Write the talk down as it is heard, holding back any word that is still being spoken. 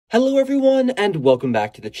Hello everyone, and welcome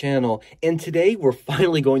back to the channel, and today we're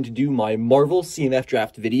finally going to do my Marvel CMF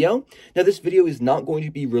draft video. Now this video is not going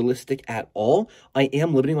to be realistic at all. I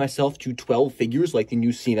am limiting myself to 12 figures like the new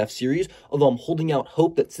CMF series, although I'm holding out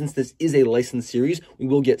hope that since this is a licensed series, we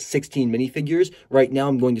will get 16 minifigures. Right now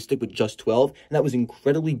I'm going to stick with just 12, and that was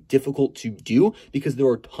incredibly difficult to do because there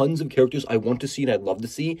are tons of characters I want to see and I'd love to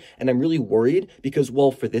see, and I'm really worried because,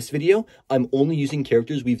 well, for this video, I'm only using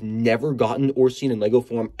characters we've never gotten or seen in LEGO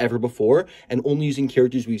form ever before, and only using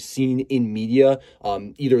characters we've seen in media,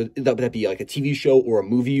 either that be like a TV show or a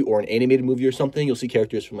movie or an animated movie or something. You'll see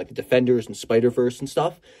characters from like the Defenders and Spider-Verse and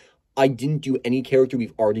stuff. I didn't do any character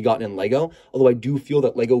we've already gotten in LEGO, although I do feel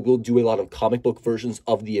that LEGO will do a lot of comic book versions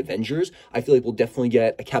of the Avengers. I feel like we'll definitely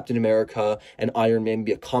get a Captain America, an Iron Man,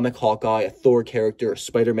 maybe a comic Hawkeye, a Thor character, a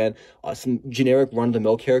Spider-Man, some generic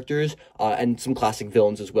run-of-the-mill characters, and some classic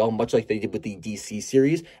villains as well, much like they did with the DC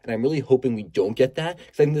series. And I'm really hoping we don't get that,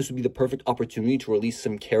 because I think this would be the perfect opportunity to release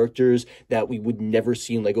some characters that we would never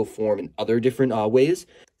see in LEGO form in other different ways.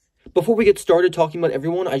 Before we get started talking about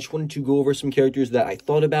everyone, I just wanted to go over some characters that I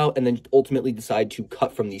thought about and then ultimately decide to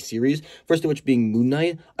cut from the series. First of which being Moon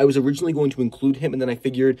Knight. I was originally going to include him, and then I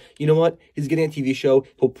figured, you know what, he's getting a TV show.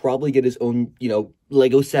 He'll probably get his own,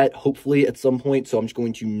 LEGO set, hopefully, at some point, so I'm just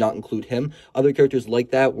going to not include him. Other characters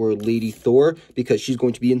like that were Lady Thor, because she's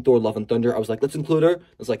going to be in Thor Love and Thunder. I was like, let's include her.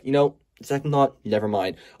 I was like, second thought, never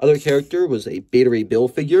mind. Other character was a Beta Ray Bill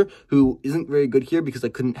figure, who isn't very good here because I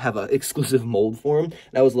couldn't have an exclusive mold for him.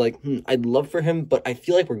 And I was like, I'd love for him, but I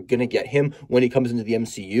feel like we're gonna get him when he comes into the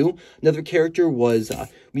MCU. Another character was,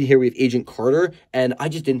 we have Agent Carter, and I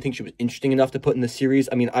just didn't think she was interesting enough to put in the series.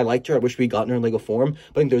 I mean, I liked her. I wish we'd gotten her in LEGO form,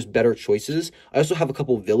 but I think there's better choices. I also have a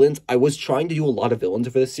couple of villains. I was trying to do a lot of villains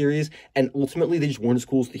for this series, and ultimately they just weren't as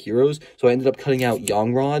cool as the heroes, so I ended up cutting out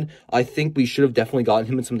Youngrod. I think we should have definitely gotten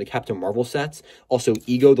him in some of the Captain Marvel sets. Also,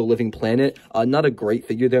 Ego, the Living Planet. Not a great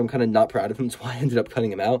figure there. I'm kind of not proud of him, that's why I ended up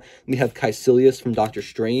cutting him out. We have Caecilius from Doctor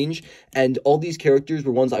Strange, and all these characters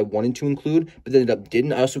were ones I wanted to include, but ended up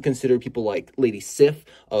didn't. I also considered people like Lady Sif,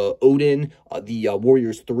 Odin, the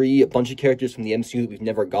Warriors 3, a bunch of characters from the MCU that we've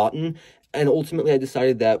never gotten. And ultimately, I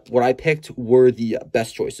decided that what I picked were the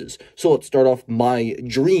best choices. So let's start off my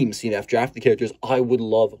dream CMF draft, the characters I would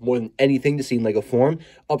love more than anything to see in LEGO form.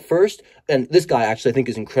 Up first, and this guy actually I think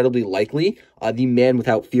is incredibly likely, the man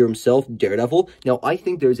without fear himself, Daredevil. Now, I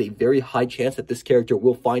think there's a very high chance that this character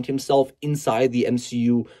will find himself inside the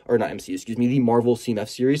MCU, or not MCU, excuse me, the Marvel CMF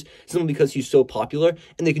series, simply because he's so popular,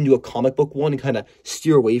 and they can do a comic book one and kind of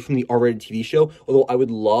steer away from the R-rated TV show, although I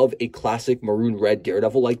would love a classic maroon-red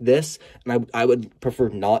Daredevil like this, and I would prefer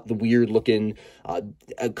not the weird-looking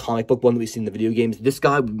comic book one that we see in the video games. This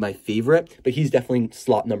guy would be my favorite, but he's definitely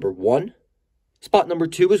slot number 1. Spot number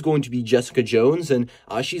 2 is going to be Jessica Jones, and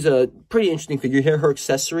she's a pretty interesting figure here. Her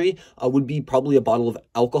accessory would be probably a bottle of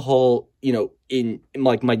alcohol, in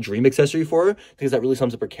like my dream accessory for her, because that really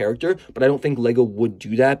sums up her character, but I don't think LEGO would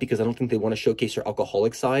do that because I don't think they want to showcase her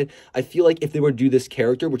alcoholic side. I feel like if they were to do this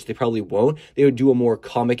character, which they probably won't, they would do a more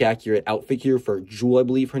comic accurate outfit here for Jewel, I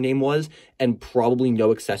believe her name was, and probably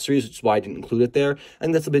no accessories, which is why I didn't include it there. I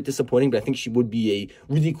think that's a bit disappointing, but I think she would be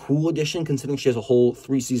a really cool addition considering she has a whole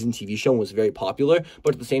 3-season TV show and was very popular,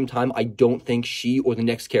 but at the same time, I don't think she or the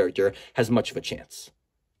next character has much of a chance.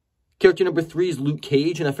 Character number 3 is Luke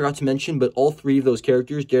Cage, and I forgot to mention, but all 3 of those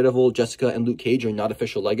characters, Daredevil, Jessica, and Luke Cage, are not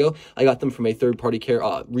official LEGO. I got them from a third-party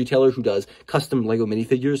retailer who does custom LEGO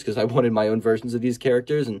minifigures because I wanted my own versions of these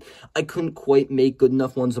characters, and I couldn't quite make good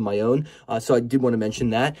enough ones of my own, so I did want to mention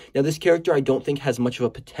that. Now, this character I don't think has much of a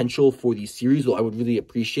potential for the series, though I would really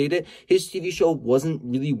appreciate it. His TV show wasn't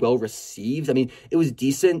really well received. I mean, it was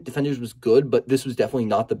decent. Defenders was good, but this was definitely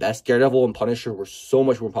not the best. Daredevil and Punisher were so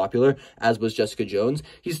much more popular, as was Jessica Jones.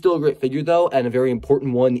 He's still a great figure though, and a very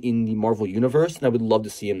important one in the Marvel universe, and I would love to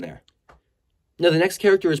see him there. Now, the next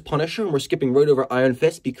character is Punisher, and we're skipping right over Iron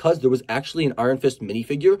Fist because there was actually an Iron Fist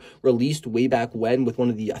minifigure released way back when with one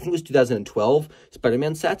of the, I think it was 2012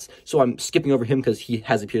 Spider-Man sets, so I'm skipping over him because he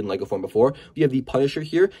has appeared in LEGO form before. We have the Punisher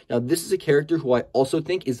here. Now, this is a character who I also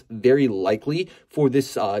think is very likely for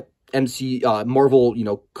this Marvel,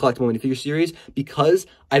 collectible minifigure series, because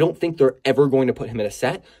I don't think they're ever going to put him in a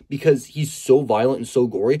set because he's so violent and so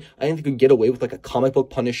gory. I think they could get away with like a comic book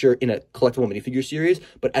Punisher in a collectible minifigure series,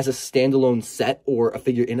 but as a standalone set or a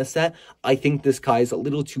figure in a set, I think this guy is a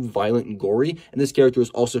little too violent and gory, and this character is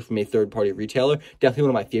also from a third-party retailer. Definitely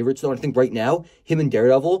one of my favorites, though. I think right now, him and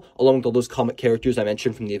Daredevil, along with all those comic characters I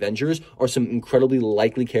mentioned from the Avengers, are some incredibly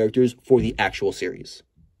likely characters for the actual series.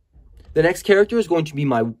 The next character is going to be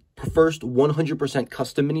my first 100%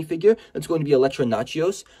 custom minifigure. That's going to be Elektra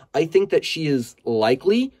Natchios. I think that she is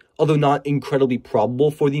likely although not incredibly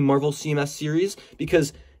probable for the Marvel CMF series,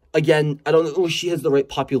 because again, I don't know if she has the right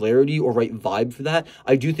popularity or right vibe for that.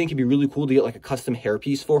 I do think it'd be really cool to get like a custom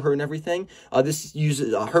hairpiece for her and everything. This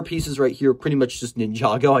uses her pieces right here, pretty much just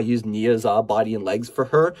Ninjago. I used Nia's body and legs for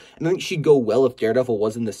her, and I think she'd go well if Daredevil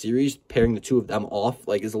was in the series. Pairing the two of them off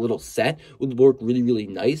like as a little set would work really, really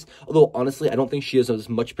nice. Although honestly, I don't think she has as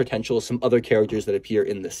much potential as some other characters that appear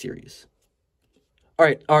in this series. All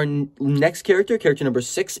right, our next character, character number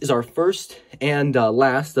 6, is our first and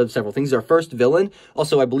last of several things. Our first villain,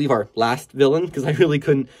 also I believe our last villain, because I really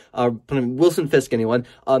couldn't put him Wilson Fisk, anyone.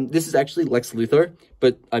 This is actually Lex Luthor,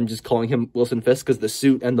 but I'm just calling him Wilson Fisk because the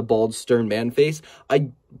suit and the bald, stern man face.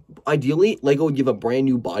 Ideally, LEGO would give a brand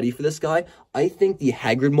new body for this guy. I think the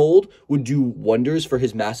Hagrid mold would do wonders for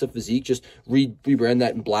his massive physique. Just rebrand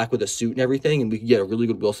that in black with a suit and everything, and we could get a really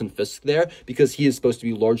good Wilson Fisk there, because he is supposed to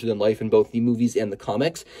be larger than life in both the movies and the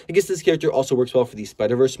comics. I guess this character also works well for the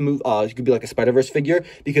Spider-Verse move. He could be like a Spider-Verse figure,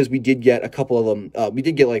 because we did get a couple of them. We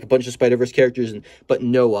did get like a bunch of Spider-Verse characters, but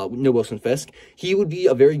no Wilson Fisk. He would be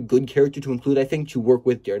a very good character to include, I think, to work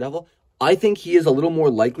with Daredevil. I think he is a little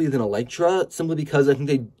more likely than Elektra, simply because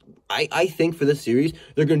I think for this series,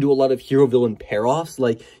 they're going to do a lot of hero-villain pair-offs.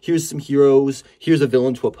 Like, here's some heroes, here's a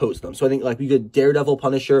villain to oppose them. So I think, like, we get Daredevil,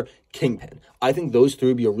 Punisher, Kingpin. I think those three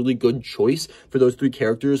would be a really good choice for those three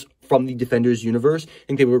characters from the Defenders universe. I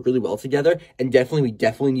think they work really well together. And we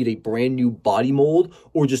definitely need a brand new body mold,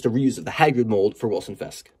 or just a reuse of the Hagrid mold for Wilson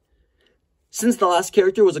Fisk. Since the last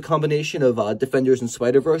character was a combination of Defenders and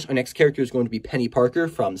Spider-Verse, our next character is going to be Penny Parker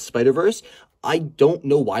from Spider-Verse. I don't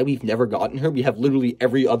know why we've never gotten her. We have literally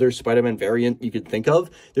every other Spider-Man variant you could think of.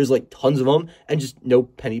 There's like tons of them, and just no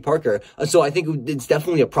Penny Parker. So I think it's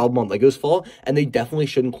definitely a problem on LEGO's fault, and they definitely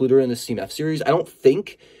should include her in the CMF series. I don't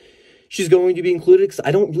think she's going to be included, because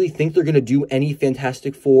I don't really think they're going to do any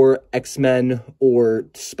Fantastic Four, X-Men, or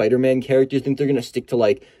Spider-Man characters. I think they're going to stick to,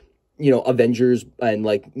 like, you know, Avengers and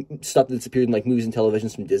like stuff that's appeared in like movies and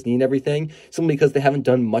televisions from Disney and everything, simply because they haven't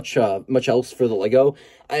done much else for the LEGO.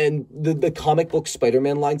 And the comic book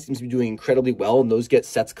Spider-Man line seems to be doing incredibly well, and those get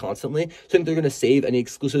sets constantly. So I think they're going to save any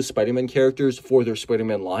exclusive Spider-Man characters for their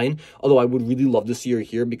Spider-Man line, although I would really love to see her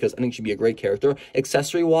here, because I think she'd be a great character.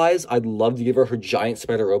 Accessory-wise, I'd love to give her giant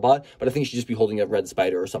spider robot, but I think she'd just be holding a red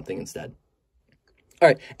spider or something instead. All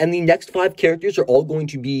right, and the next 5 characters are all going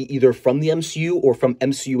to be either from the MCU or from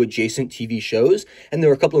MCU-adjacent TV shows, and there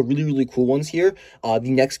are a couple of really, really cool ones here. The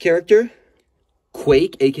next character,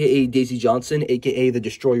 Quake, a.k.a. Daisy Johnson, a.k.a. the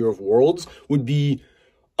Destroyer of Worlds, would be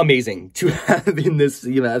amazing to have in this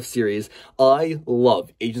CMF series. I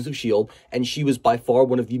love Agents of S.H.I.E.L.D., and she was by far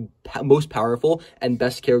one of the most powerful and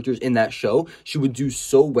best characters in that show. She would do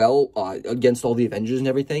so well against all the Avengers and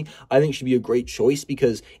everything. I think she'd be a great choice,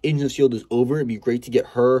 because Agents of S.H.I.E.L.D. is over. It'd be great to get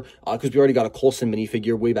her, because we already got a Coulson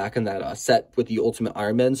minifigure way back in that set with the Ultimate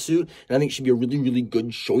Iron Man suit, and I think she'd be a really, really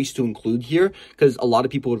good choice to include here, because a lot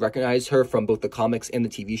of people would recognize her from both the comics and the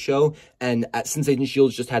TV show, and since Agents of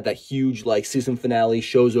S.H.I.E.L.D. just had that huge, like, season finale,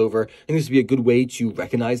 show's over, I think this would be a good way to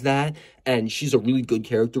recognize that, and she's a really good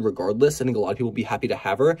character regardless. I think a lot of people would be happy to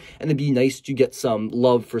have her, and it'd be nice to get some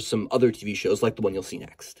love for some other TV shows like the one you'll see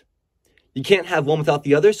next. You can't have one without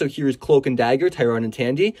the other, so here's Cloak and Dagger, Tyrone and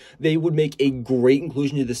Tandy. They would make a great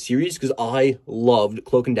inclusion to the series, because I loved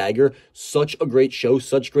Cloak and Dagger. Such a great show,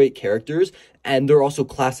 such great characters, and they're also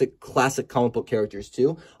classic comic book characters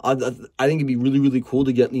too. I think it'd be really, really cool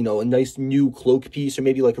to get, you know, a nice new cloak piece, or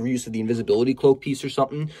maybe like a reuse of the invisibility cloak piece or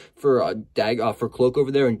something for for Cloak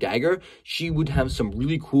over there, and Dagger. She would have some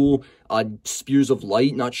really cool spears of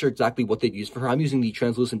light. Not sure exactly what they'd use for her. I'm using the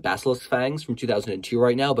translucent basilisk fangs from 2002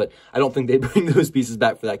 right now, but I don't think they bring those pieces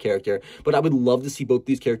back for that character. But I would love to see both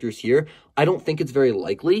these characters here. I don't think it's very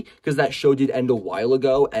likely, because that show did end a while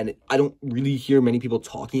ago, and I don't really hear many people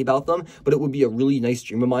talking about them, but it would be a really nice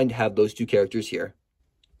dream of mine to have those two characters here.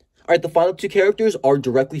 All right, the final 2 characters are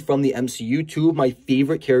directly from the MCU, 2 of my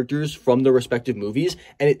favorite characters from their respective movies,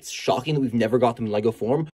 and it's shocking that we've never got them in LEGO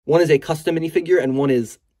form. One is a custom minifigure, and one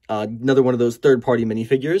is another one of those third-party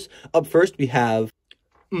minifigures. Up first, we have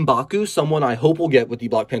M'Baku, someone I hope we'll get with the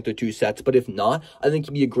Black Panther 2 sets, but if not, I think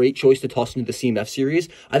he'd be a great choice to toss into the CMF series.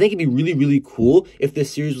 I think it'd be really, really cool if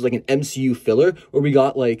this series was like an MCU filler, where we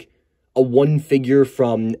got like a one figure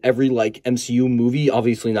from every like MCU movie.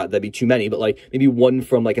 Obviously not, that'd be too many, but like maybe one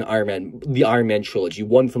from like the Iron Man trilogy,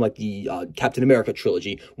 one from like the Captain America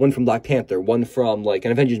trilogy, one from Black Panther, one from like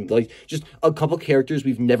an Avengers, like just a couple characters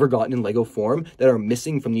we've never gotten in LEGO form that are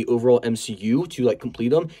missing from the overall MCU to like complete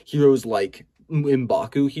them. Heroes like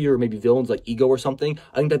M'Baku here, or maybe villains like Ego or something.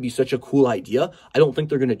 I think that'd be such a cool idea. I don't think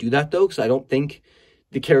they're going to do that though, because I don't think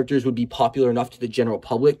the characters would be popular enough to the general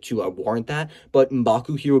public to warrant that, but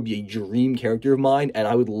M'Baku here would be a dream character of mine, and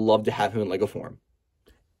I would love to have him in LEGO form.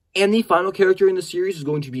 And the final character in the series is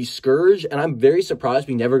going to be Scourge, and I'm very surprised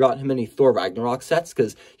we never got him any Thor Ragnarok sets,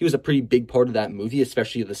 because he was a pretty big part of that movie,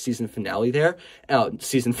 especially the season finale there.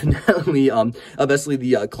 Basically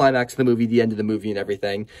the climax of the movie, the end of the movie and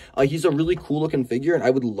everything. He's a really cool-looking figure, and I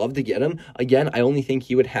would love to get him. Again, I only think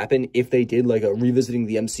he would happen if they did, like, a revisiting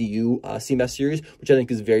the MCU CMF series, which I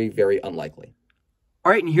think is very, very unlikely.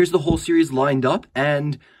 Alright, and here's the whole series lined up,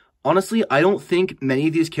 and honestly, I don't think many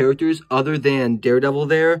of these characters, other than Daredevil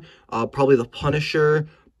there, probably the Punisher,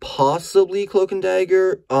 possibly Cloak and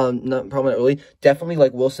Dagger, probably not really, definitely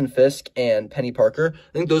like Wilson Fisk and Penny Parker.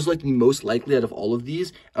 I think those are like the most likely out of all of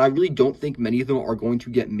these, and I really don't think many of them are going to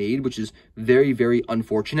get made, which is very, very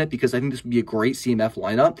unfortunate, because I think this would be a great CMF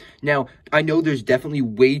lineup. Now, I know there's definitely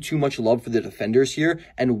way too much love for the Defenders here,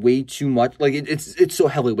 and way too much, like, it's so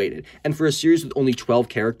heavily weighted. And for a series with only 12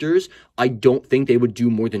 characters, I don't think they would do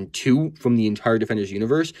more than 2 from the entire Defenders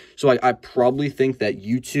universe. So I probably think that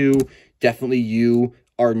you two, definitely you,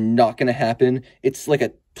 are not going to happen. It's like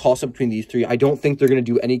a toss-up between these 3. I don't think they're going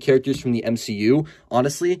to do any characters from the MCU.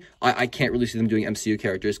 Honestly, I can't really see them doing MCU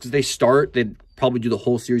characters, because they'd probably do the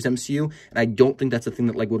whole series MCU, and I don't think that's a thing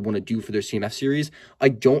that LEGO would want to do for their CMF series. I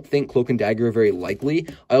don't think Cloak and Dagger are very likely.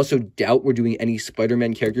 I also doubt we're doing any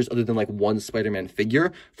Spider-Man characters other than, like, one Spider-Man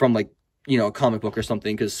figure from, like, you know, a comic book or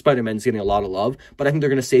something, because Spider-Man's getting a lot of love, but I think they're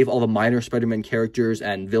going to save all the minor Spider-Man characters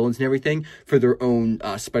and villains and everything for their own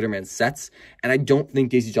Spider-Man sets, and I don't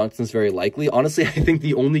think Daisy Johnson's very likely. Honestly, I think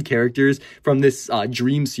the only characters from this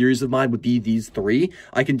dream series of mine would be these 3.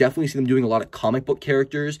 I can definitely see them doing a lot of comic book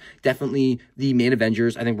characters, definitely the main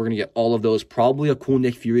Avengers. I think we're going to get all of those, probably a cool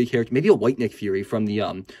Nick Fury character, maybe a white Nick Fury from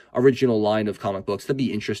the original line of comic books. That'd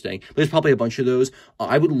be interesting, but there's probably a bunch of those.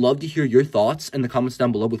 I would love to hear your thoughts in the comments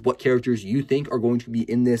down below with what characters you think are going to be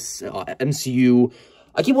in this MCU.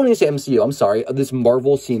 I keep wanting to say MCU, I'm sorry, this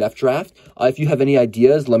Marvel CMF draft. If you have any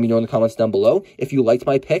ideas, let me know in the comments down below. If you liked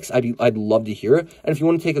my picks, I'd love to hear it. And if you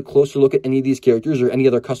want to take a closer look at any of these characters or any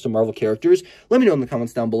other custom Marvel characters, let me know in the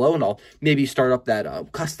comments down below, and I'll maybe start up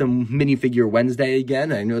that custom minifigure Wednesday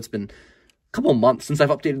again. I know it's been a couple months since I've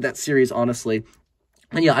updated that series, honestly.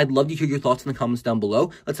 And yeah, I'd love to hear your thoughts in the comments down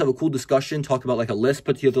below. Let's have a cool discussion, talk about like a list,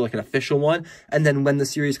 put together like an official one. And then when the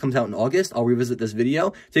series comes out in August, I'll revisit this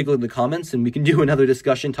video, take a look at the comments, and we can do another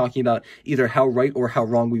discussion talking about either how right or how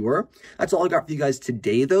wrong we were. That's all I got for you guys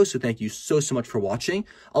today, though. So thank you so much for watching.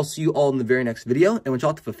 I'll see you all in the very next video, and wish you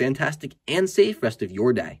all have a fantastic and safe rest of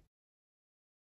your day.